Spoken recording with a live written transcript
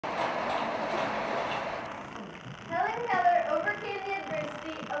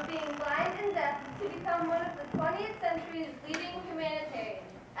path to become one of the 20th century's leading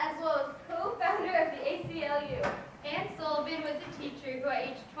humanitarians, as well as co-founder of the ACLU. Anne Sullivan was a teacher who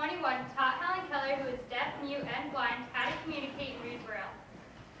at age 21 taught Helen Keller, who is deaf, mute, and blind, how to communicate and read Braille.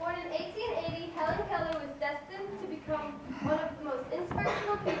 Born in 1880, Helen Keller was destined to become one of the most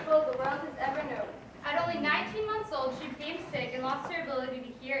inspirational people the world has ever known. At only 19 months old, she became sick and lost her ability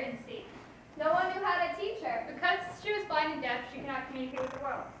to hear and see. No one knew how to teach her. Because she was blind and deaf, she could not communicate with the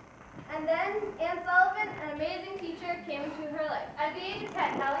world. And then Anne Sullivan, an amazing teacher, came into her life. At the age of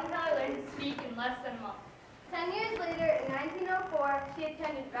 10, Helen Keller learned to speak in less than a month. 10 years later, in 1904, she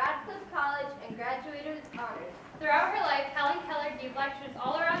attended Radcliffe College and graduated with honors. Throughout her life, Helen Keller gave lectures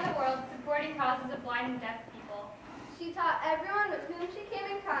all around the world supporting causes of blind and deaf people. She taught everyone with whom she came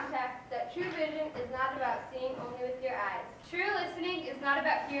in contact that true vision is not about seeing only with your eyes. True listening is not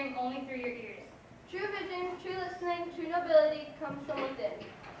about hearing only through your ears. True vision, true listening, true nobility comes from within.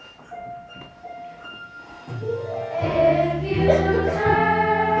 If you